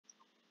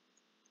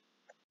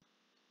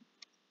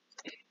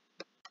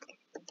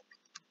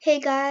Hey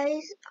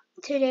guys,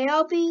 today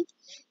I'll be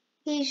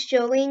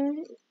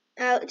showing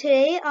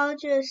today I'll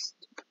just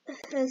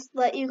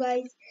let you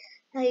guys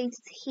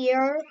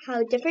hear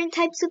how different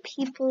types of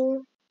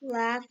people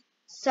laugh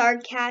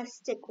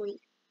sarcastically.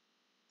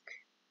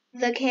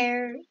 The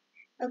Karen,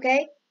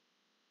 okay?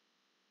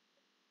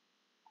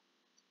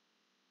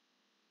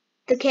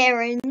 The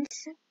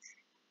Karens.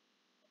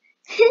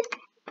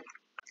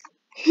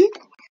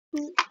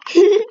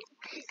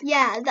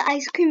 Yeah, the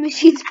ice cream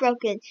machine's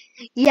broken.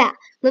 Yeah,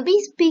 let me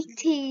speak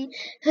to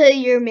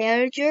your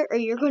manager or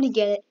you're gonna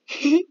get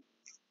it.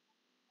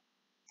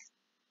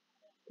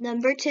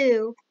 Number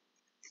 2,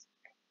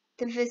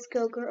 the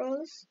Visco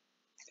girls.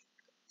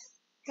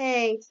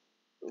 Hey,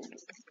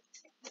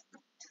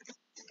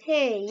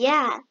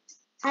 yeah,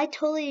 I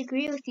totally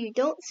agree with you.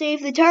 Don't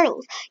save the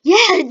turtles.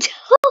 Yeah,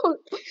 don't.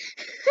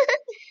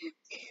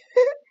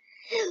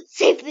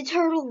 Save the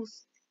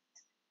turtles.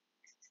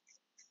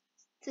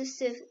 The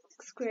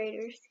 6th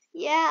graders.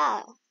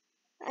 Yeah,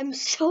 I'm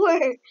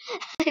short.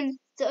 I'm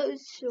so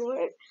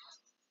short.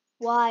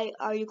 Why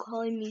are you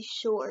calling me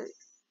short?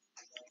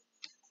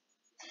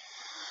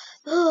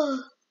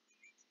 The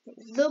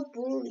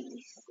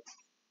bullies.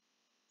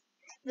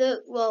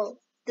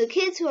 The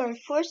kids who are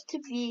forced to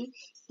be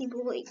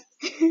bullied.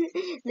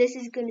 This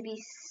is gonna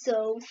be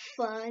so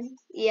fun.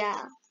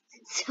 Yeah,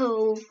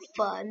 so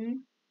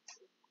fun.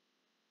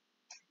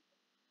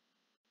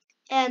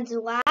 And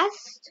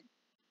last,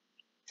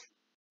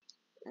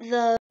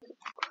 the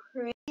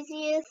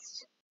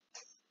craziest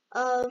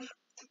of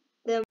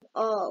them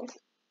all.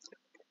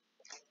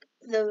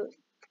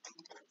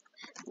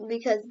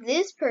 Because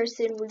this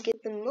person would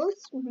get the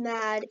most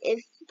mad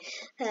if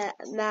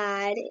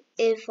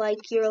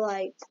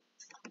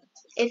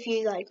if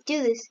you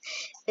do this,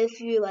 if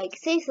you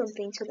say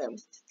something to them,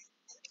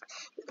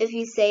 if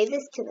you say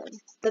this to them,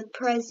 the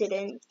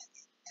president.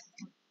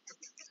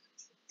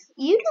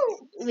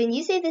 When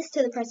you say this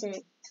to the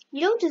president,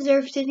 you don't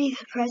deserve to be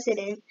the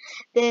president.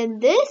 Then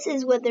this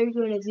is what they're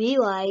going to be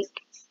like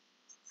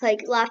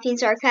laughing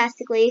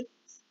sarcastically.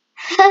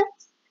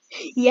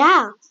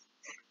 Yeah,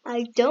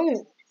 I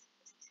don't.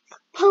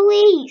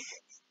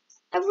 Police!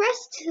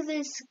 Arrest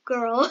this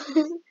girl.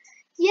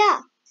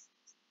 Yeah,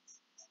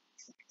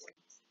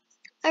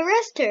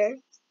 arrest her.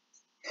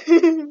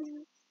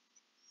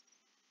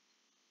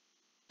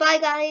 Bye,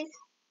 guys.